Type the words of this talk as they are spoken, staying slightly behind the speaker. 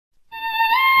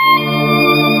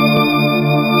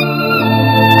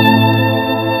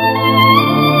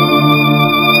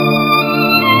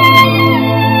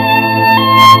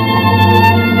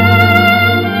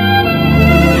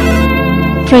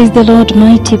Praise the Lord,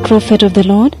 mighty prophet of the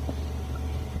Lord.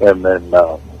 Amen.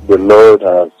 The Lord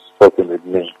has spoken with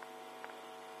me.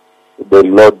 The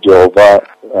Lord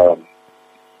Jehovah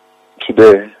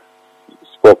today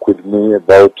spoke with me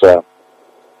about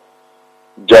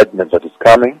judgment that is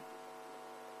coming.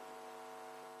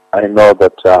 I know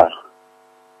that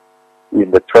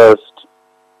in the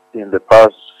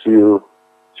past few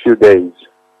days,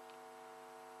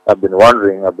 I've been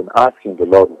asking the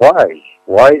Lord, why?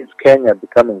 Why is Kenya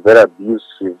becoming very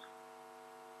abusive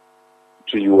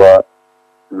to your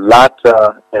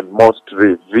latter and most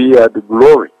revered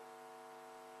glory?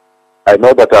 I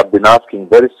know that I've been asking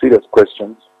very serious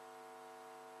questions,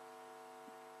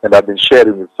 and I've been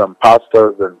sharing with some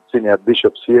pastors and senior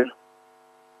bishops here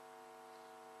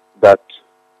that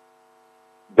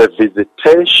the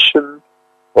visitation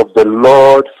of the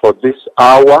Lord for this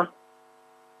hour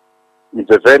is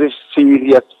a very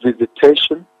serious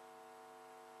visitation,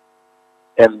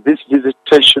 and this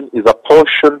visitation is a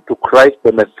portion to Christ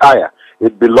the Messiah.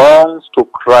 It belongs to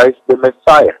Christ the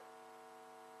Messiah.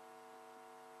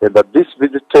 And that this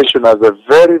visitation has a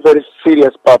very, very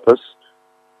serious purpose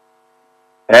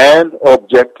and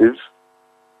objective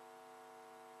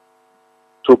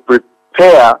to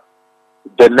prepare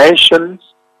the nations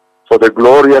for the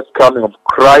glorious coming of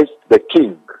Christ the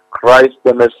King, Christ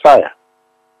the Messiah.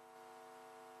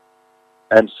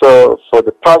 And so for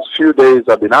the past few days,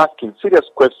 I've been asking serious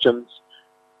questions.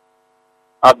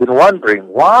 I've been wondering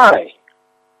why,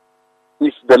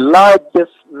 if the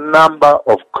largest number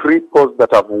of cripples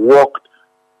that have walked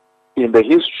in the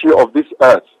history of this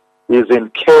earth is in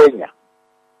Kenya,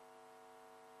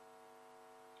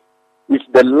 if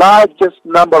the largest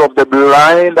number of the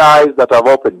blind eyes that have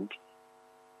opened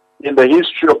in the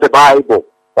history of the Bible,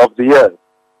 of the earth,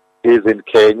 is in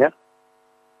Kenya,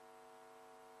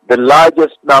 the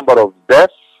largest number of deaf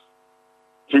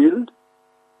healed,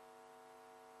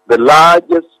 the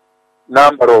largest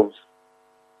number of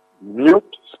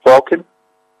mute spoken,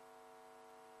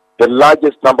 the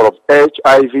largest number of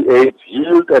HIV/AIDS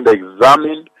healed and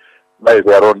examined by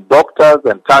their own doctors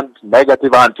and turned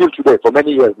negative until today, for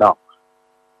many years now.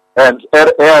 And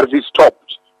ARV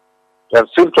stopped, and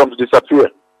symptoms disappear.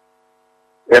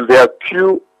 And their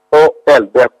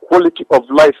QOL, their quality of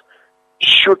life,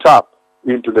 shoot up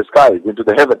into the skies, into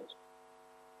the heavens.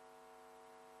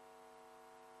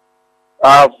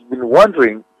 I've been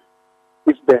wondering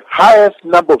if the highest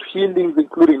number of healings,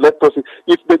 including leprosy,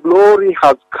 if the glory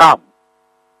has come,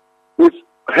 if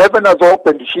heaven has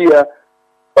opened here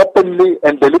openly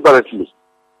and deliberately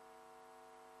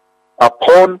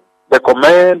upon the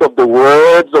command of the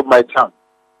words of my tongue.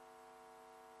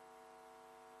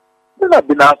 Then I've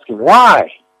been asking,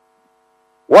 why?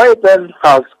 Why then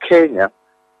has Kenya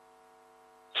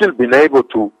still been able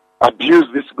to abuse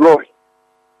this glory?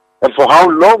 And for how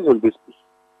long will this be?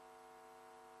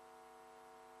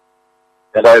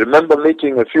 And I remember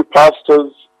meeting a few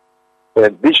pastors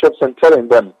and bishops and telling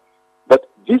them that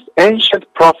this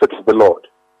ancient prophet of the Lord,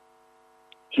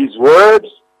 his words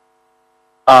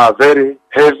are very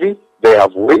heavy, they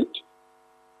have weight.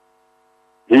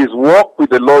 His walk with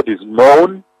the Lord is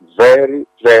known, very,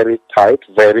 very tight,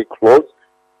 very close.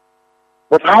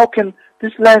 But how can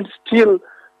this land still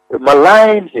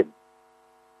malign him,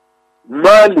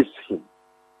 malice him,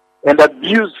 and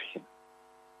abuse him,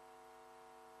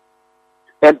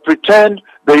 and pretend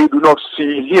they do not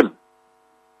see him?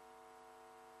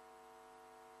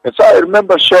 And so I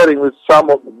remember sharing with some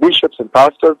of the bishops and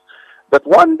pastors that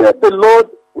one day the Lord,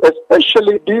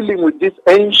 especially dealing with this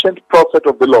ancient prophet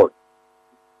of the Lord,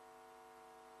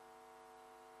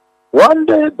 one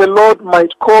day the Lord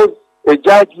might cause a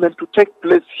judgment to take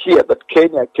place here that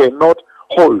Kenya cannot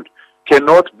hold,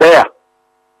 cannot bear,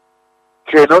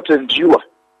 cannot endure,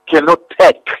 cannot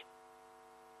take.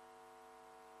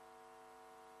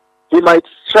 He might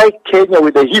strike Kenya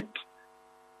with a hit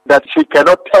that she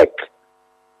cannot take.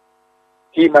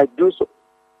 He might do so.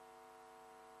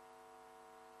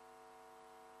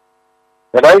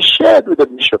 And I shared with the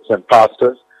bishops and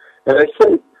pastors, and I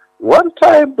said, one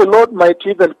time the Lord might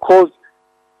even cause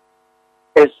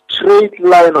a straight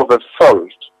line of a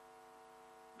fault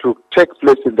to take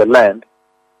place in the land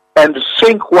and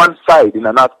sink one side in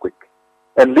an earthquake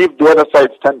and leave the other side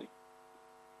standing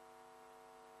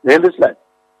in this land.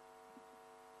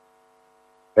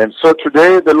 And so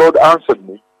today the Lord answered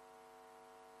me,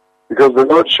 because the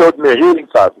Lord showed me a healing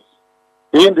service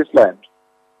in this land.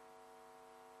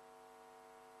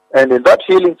 And in that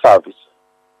healing service,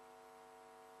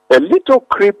 a little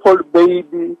crippled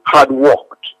baby had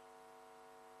walked.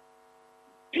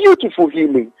 Beautiful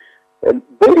healing. A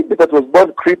baby that was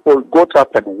born crippled got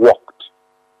up and walked.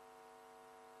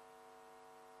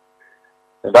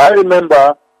 And I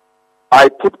remember I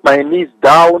put my knees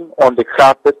down on the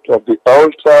carpet of the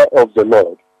altar of the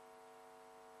Lord.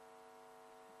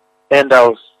 And I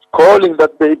was calling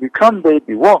that baby, come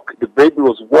baby, walk. The baby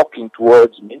was walking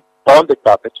towards me on the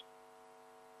carpet.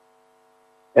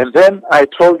 And then I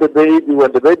told the baby,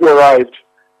 when the baby arrived,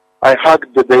 I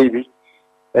hugged the baby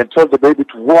and told the baby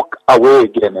to walk away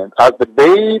again. And as the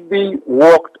baby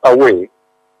walked away,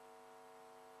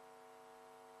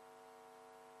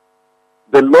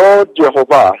 the Lord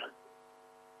Jehovah,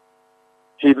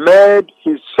 He made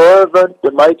His servant,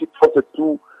 the mighty prophet,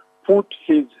 to put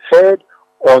his head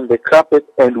on the carpet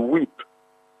and weep.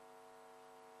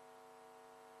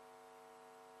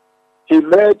 He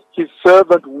made His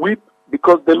servant weep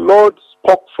because the Lord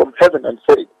spoke from heaven and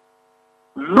said,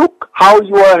 look how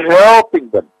you are helping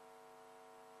them.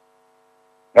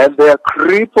 And their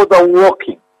cripples are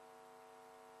walking.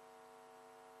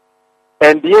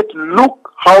 And yet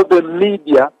look how the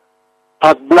media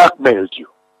has blackmailed you.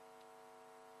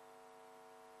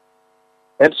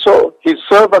 And so his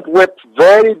servant wept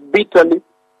very bitterly.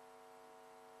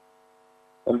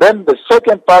 And then the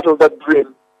second part of that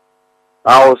dream,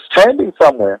 I was standing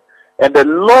somewhere, and a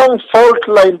long fault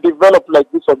line developed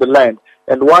like this on the land,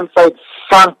 and one side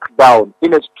sunk down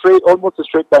in a straight, almost a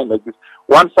straight line like this.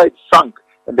 One side sunk,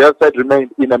 and the other side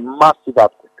remained in a massive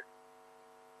earthquake.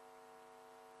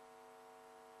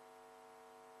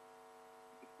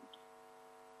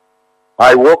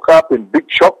 I woke up in big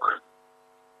shock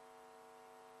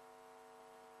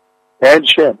and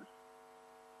shame,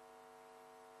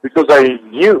 because I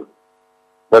knew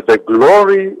that the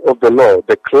glory of the Lord,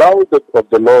 the cloud of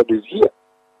the Lord is here.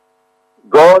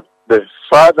 God, the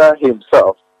Father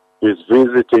Himself, is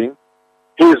visiting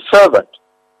His servant.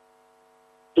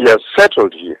 He has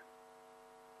settled here.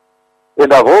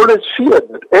 And I've always feared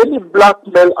that any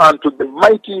blackmail unto the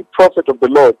mighty prophet of the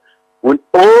Lord will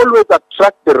always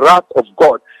attract the wrath of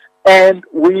God. And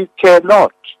we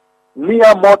cannot,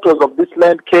 mere mortals of this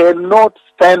land cannot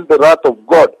stand the wrath of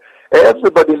God.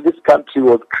 Everybody in this country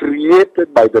was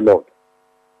created by the Lord.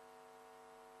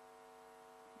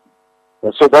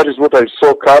 And so that is what I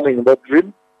saw coming in that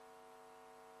dream.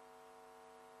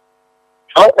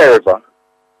 However,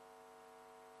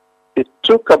 it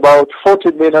took about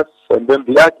 40 minutes, and then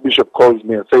the Archbishop calls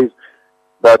me and says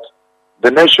that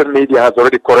the nation media has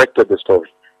already corrected the story.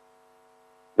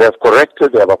 They have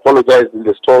corrected, they have apologized in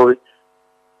the story.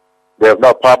 They have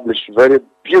now published very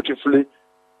beautifully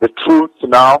the truth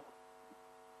now.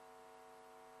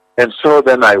 And so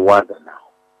then I wonder now.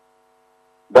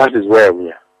 That is where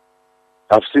we are.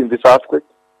 I've seen this earthquake.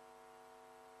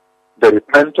 The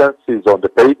repentance is on the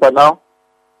paper now.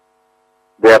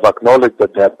 They have acknowledged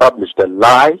that they have published a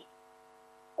lie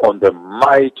on the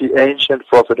mighty ancient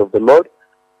prophet of the Lord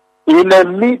in a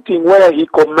meeting where he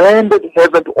commanded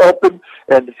heaven to open,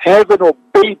 and heaven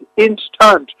obeyed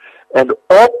instant and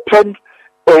opened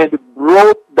and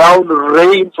brought down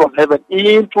rain from heaven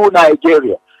into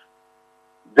Nigeria.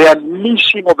 The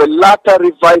unleashing of a latter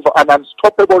revival, an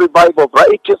unstoppable revival of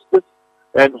righteousness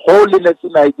and holiness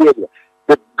in Nigeria.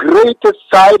 The greatest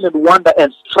sign and wonder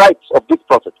and stripes of this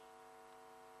prophet.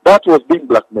 That was being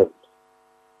blackmailed.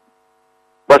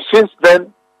 But since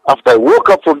then, after I woke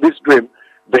up from this dream,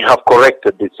 they have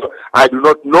corrected it. So I do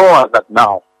not know that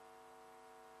now.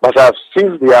 But I have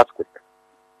seen the earthquake.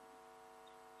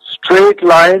 Straight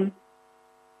line,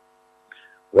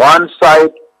 one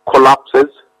side collapses,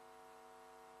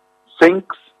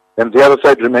 sinks, and the other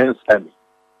side remains standing.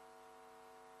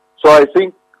 So I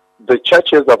think the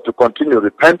churches have to continue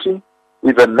repenting,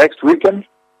 even next weekend.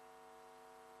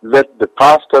 Let the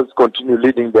pastors continue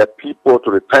leading their people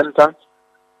to repentance.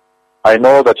 I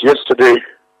know that yesterday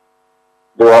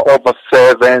there were over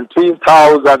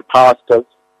 17,000 pastors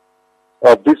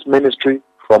of this ministry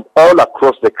from all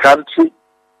across the country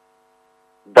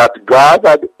that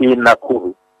gathered in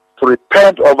Nakuru to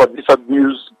repent over this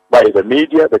abuse by the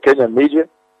media, the Kenyan media,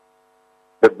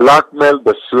 the blackmail,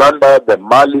 the slander, the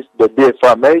malice, the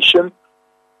defamation.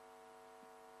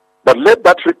 But let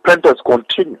that repentance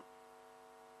continue.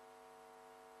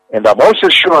 And I'm also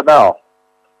sure now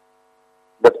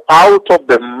that out of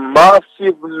the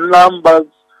massive numbers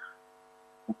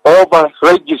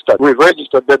registered, we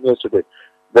registered them yesterday,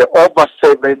 there are over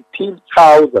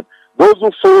 17,000. Those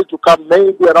who failed to come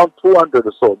may be around 200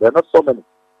 or so. There are not so many.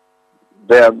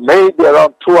 There may be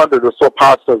around 200 or so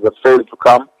pastors that failed to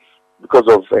come because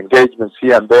of engagements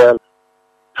here and there.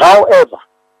 However,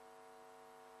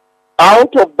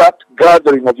 out of that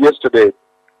gathering of yesterday,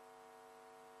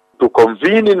 to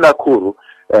convene in Nakuru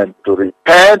and to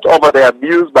repent over the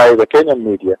abuse by the Kenyan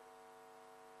media,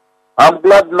 I'm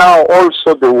glad now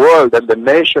also the world and the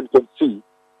nation can see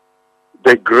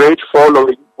the great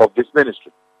following of this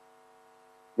ministry.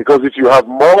 Because if you have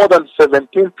more than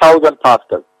 17,000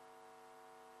 pastors,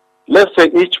 let's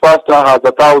say each pastor has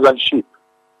 1,000 sheep,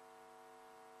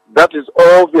 that is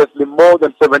obviously more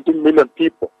than 17 million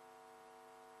people.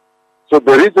 So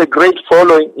there is a great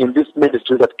following in this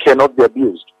ministry that cannot be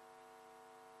abused.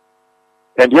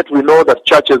 And yet we know that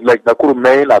churches like Nakuru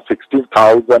Main are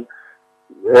 16,000,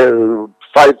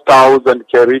 5,000,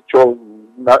 Kericho,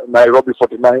 Nairobi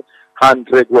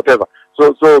 4,900, whatever.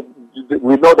 So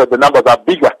we know that the numbers are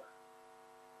bigger.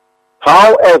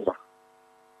 However,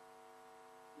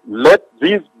 let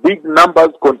these big numbers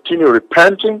continue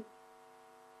repenting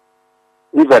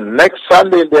even next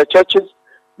Sunday in their churches,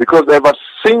 because ever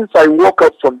since I woke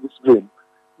up from this dream,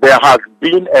 there has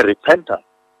been a repentance.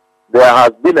 There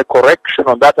has been a correction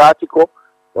on that article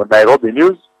on Nairobi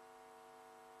News.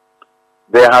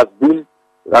 There has been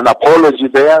an apology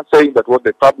there saying that what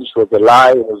they published was a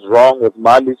lie, was wrong, was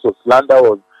malice, was slander,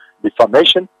 was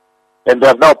defamation. And they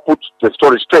have now put the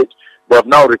story straight. They have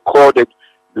now recorded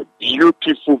the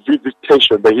beautiful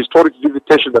visitation, the historic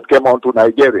visitation that came on to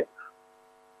Nigeria.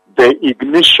 The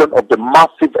ignition of the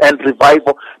massive end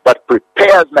revival that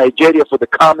prepares Nigeria for the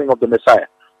coming of the Messiah.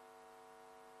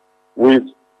 With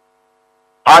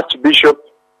Archbishop,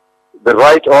 the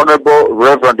Right Honorable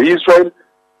Reverend Israel,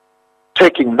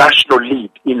 taking national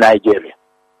lead in Nigeria.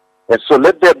 And so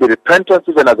let there be repentance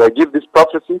even as I give this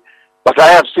prophecy. But I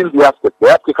have seen the aspect. The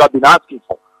aspect I've been asking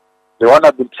for. The one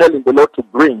I've been telling the Lord to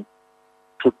bring,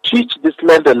 to teach this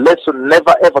land a lesson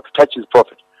never ever to touch his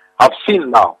prophet. I've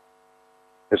seen now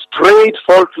a straight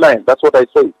fault line. That's what I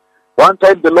say. One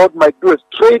time the Lord might do a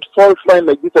straight fault line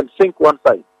like this and sink one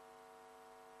side.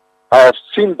 I have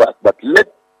seen that, but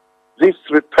let this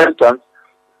repentance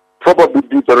probably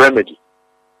be the remedy.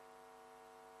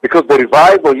 Because the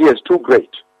revival here is too great.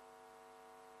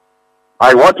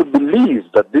 I want to believe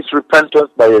that this repentance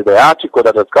by the article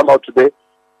that has come out today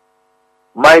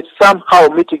might somehow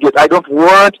mitigate. I don't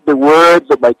want the words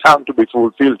of my tongue to be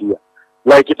fulfilled here,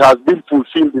 like it has been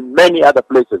fulfilled in many other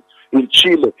places, in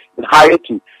Chile, in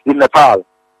Haiti, in Nepal.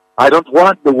 I don't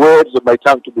want the words of my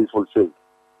tongue to be fulfilled.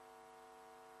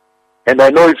 And I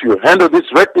know if you handle this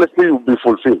recklessly, you will be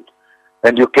fulfilled.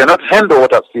 And you cannot handle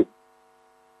what I've seen.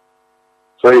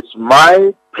 So it's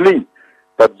my plea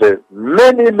that the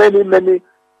many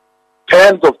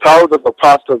tens of thousands of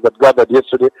pastors that gathered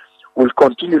yesterday will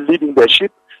continue leading their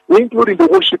sheep, including the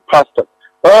worship pastors.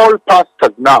 All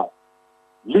pastors now,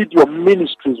 lead your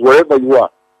ministries wherever you are.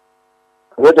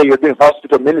 Whether you're doing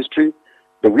hospital ministry,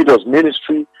 the widow's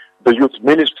ministry, the youth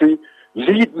ministry,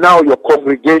 lead now your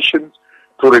congregations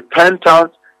to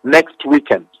repentance next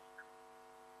weekend.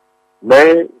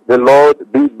 May the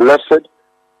Lord be blessed,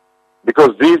 because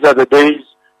these are the days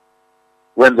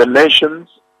when the nations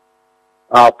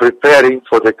are preparing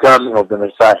for the coming of the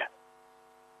Messiah.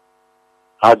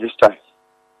 At this time,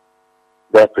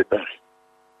 they are preparing.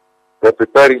 They're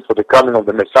preparing for the coming of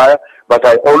the Messiah, but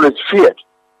I always feared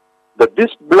that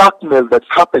this blackmail that's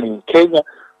happening in Kenya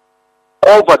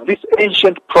over this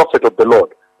ancient prophet of the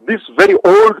Lord, this very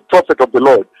old prophet of the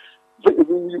Lord,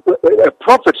 a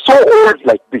prophet so old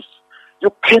like this,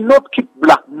 you cannot keep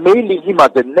blackmailing him as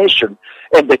a nation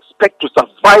and expect to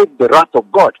survive the wrath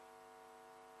of God.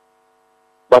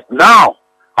 But now,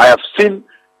 I have seen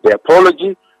the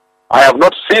apology. I have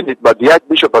not seen it, but the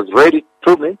Archbishop has read it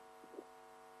to me.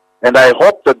 And I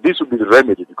hope that this will be the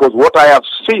remedy, because what I have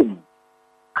seen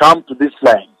come to this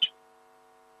land,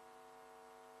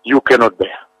 you cannot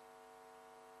bear.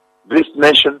 This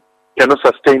nation cannot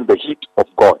sustain the heat of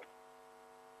God.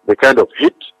 The kind of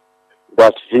heat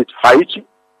that hit Haiti,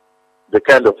 the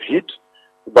kind of heat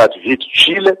that hit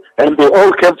Chile, and they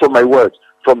all came from my words,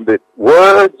 from the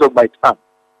words of my tongue.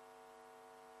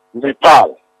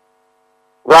 Nepal,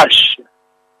 Russia,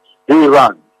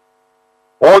 Iran,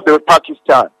 all the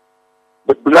Pakistan,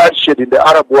 the bloodshed in the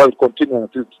Arab world continuing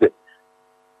until today.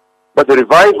 But the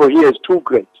revival here is too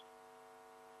great.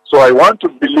 So I want to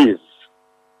believe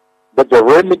that the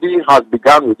remedy has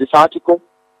begun with this article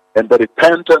and the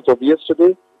repentance of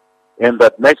yesterday, and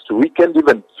that next weekend,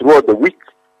 even throughout the week,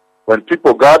 when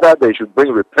people gather, they should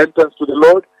bring repentance to the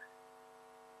Lord,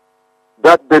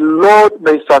 that the Lord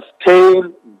may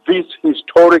sustain this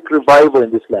historic revival in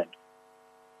this land.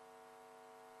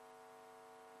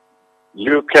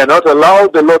 You cannot allow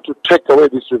the Lord to take away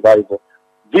this revival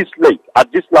this late,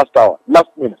 at this last hour, last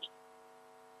minute.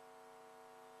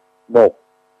 No.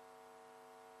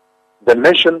 The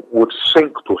nation would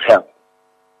sink to hell.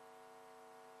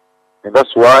 And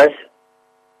that's why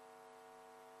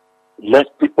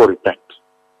let people repent.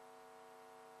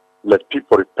 Let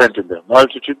people repent in their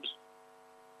multitudes.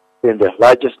 in the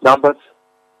largest numbers,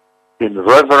 in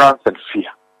reverence and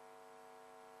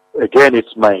fear. Again,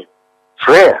 it's my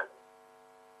prayer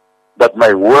that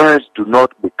my words do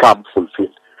not become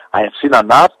fulfilled. I have seen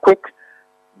an earthquake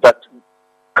that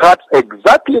cuts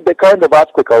exactly the kind of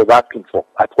earthquake I was asking for.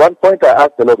 At one point I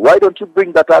asked the Lord, why don't you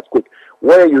bring that earthquake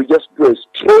where you just do a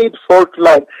straight fault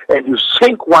line and you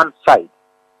sink one side,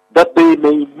 that they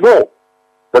may know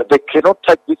that they cannot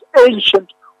touch this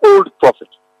ancient old prophet.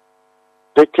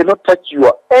 They cannot touch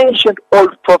your ancient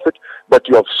old prophet that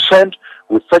you have sent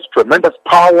with such tremendous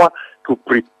power to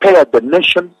prepare the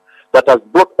nations that has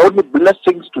brought only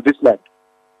blessings to this land.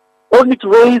 Only to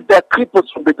raise their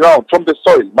cripples from the ground, from the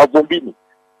soil, mavumbini,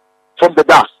 from the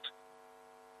dust.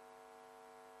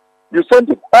 You sent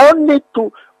him only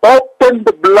to open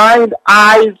the blind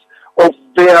eyes of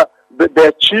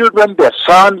their children, their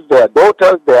sons, their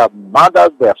daughters, their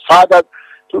mothers, their fathers,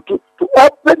 to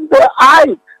open their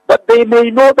eyes that they may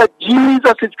know that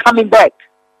Jesus is coming back.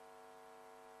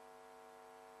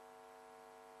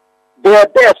 They are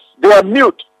deaf, they are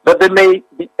mute, that they may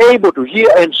be able to hear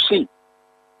and see.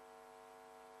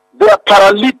 They are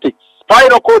paralytics,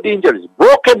 spinal cord injuries,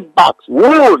 broken backs,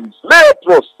 wounds,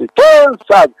 leprosy,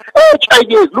 cancers,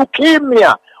 HIV,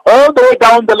 leukemia, all the way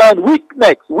down the line, weak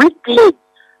necks, weak legs,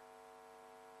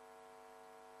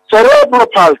 cerebral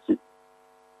palsy.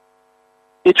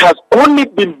 It has only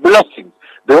been blessings.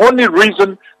 The only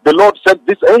reason the Lord sent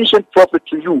this ancient prophet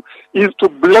to you is to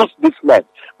bless this land.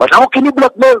 But how can you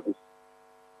blackmail this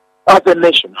as a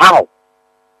nation? How?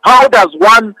 How does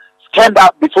one stand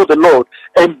up before the Lord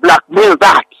and blackmail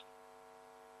that?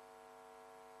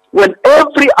 When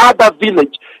every other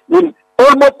village, in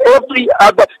almost every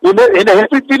other, in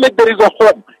every village there is a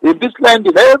home. In this land,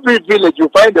 in every village you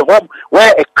find a home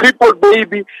where a crippled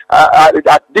baby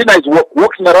at dinner is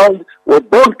walking around, was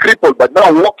born crippled but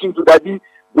now walking to daddy.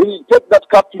 When you take that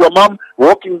cup to your mom,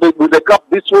 walking with the cup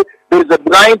this way, there is a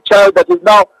blind child that is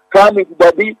now coming to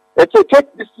daddy and say,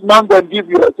 take this mango and give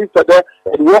your sister there,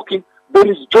 and walking. There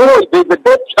is joy. There is a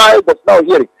dead child that's now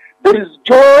hearing. There is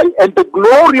joy, and the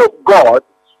glory of God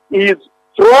is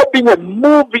throbbing and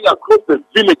moving across the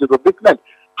villages of this land.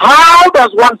 How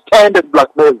does one stand and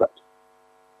blackmail that?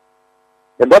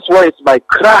 And that's why it's my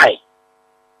cry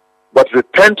that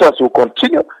repentance will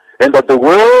continue, and that the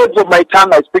words of my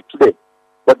tongue I speak today,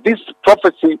 that this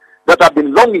prophecy that I've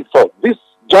been longing for, this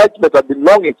judgment I've been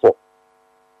longing for,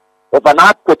 of an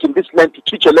earthquake in this land to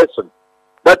teach a lesson,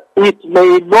 that it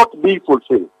may not be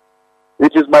fulfilled.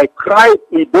 It is my cry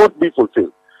it don't be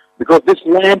fulfilled, because this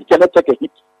land cannot take a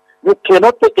hit. You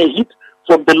cannot take a hit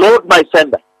from the Lord my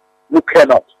sender. You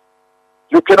cannot.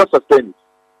 You cannot sustain it.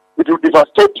 It will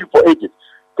devastate you for ages.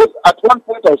 Because at one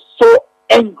point I was so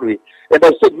angry, and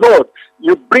I said, Lord,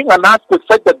 you bring an earthquake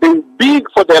such that they will dig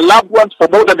for their loved ones for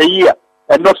more than a year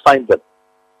and not find them.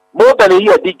 More than a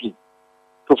year digging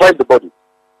to find the body.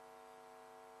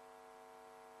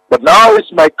 But now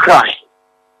it's my cry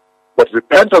that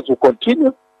repentance will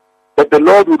continue, that the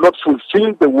Lord will not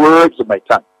fulfill the words of my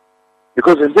tongue.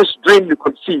 Because in this dream you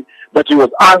could see that he was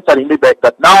answering me back,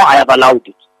 that now I have allowed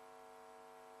it.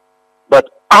 But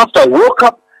after I woke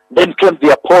up, then came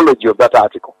the apology of that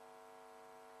article.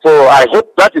 So I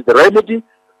hope that is the remedy.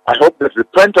 I hope that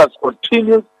repentance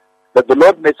continues, that the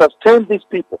Lord may sustain these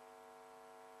people.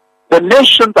 The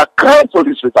nations are crying for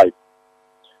this revival.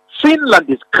 Finland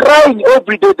is crying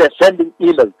every day. They're sending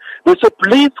emails. They say,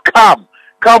 please come.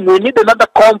 Come, we need another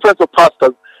conference of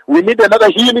pastors. We need another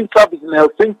healing service in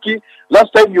Helsinki.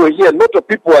 Last time you were here, a lot of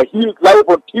people are healed live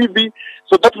on TV,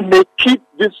 so that we may keep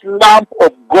this lamp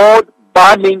of God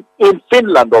burning in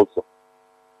Finland also.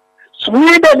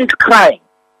 Sweden is crying.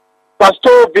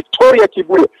 Pastor Victoria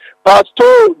Kibuye,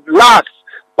 Pastor Lax,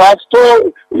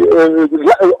 Pastor,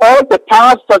 all the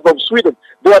pastors of Sweden,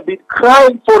 they have been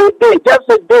crying for a day, just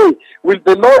a day. Will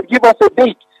the Lord give us a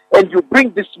date? And you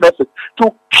bring this message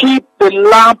to keep the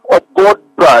lamp of God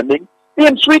burning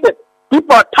in Sweden.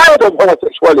 People are tired of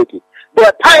homosexuality. They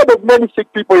are tired of many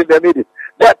sick people in their midst.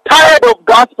 They are tired of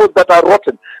gospels that are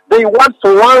rotten. They want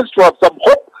for once to have some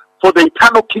hope for the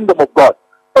eternal kingdom of God.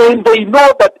 And they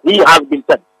know that he has been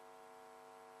sent.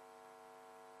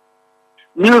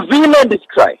 New Zealand is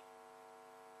crying.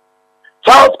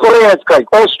 South Korea is crying.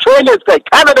 Australia is crying.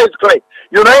 Canada is crying.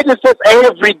 United States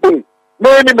every day.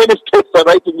 Many states are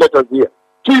writing letters here.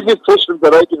 TV stations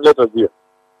are writing letters here.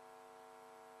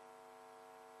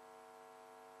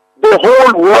 The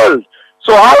whole world.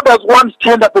 So how does one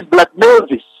stand up and blackmail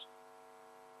this?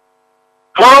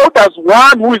 How does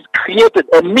one who is created,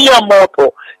 a mere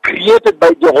mortal, created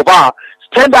by Jehovah,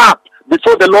 stand up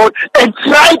before the Lord and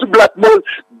try to blackmail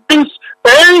this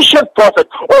ancient prophet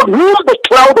on whom the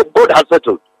cloud of God has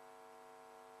settled?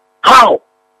 How?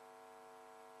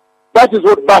 That is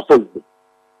what baffles me.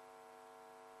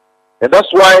 And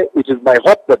that's why it is my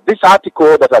hope that this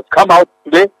article that has come out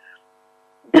today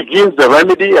begins the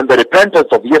remedy and the repentance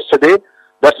of yesterday,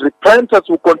 that repentance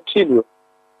will continue,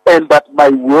 and that my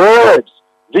words,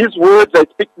 these words I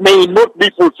speak, may not be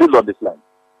fulfilled on this land.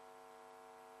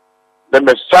 The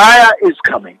Messiah is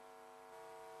coming.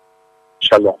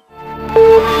 Shalom.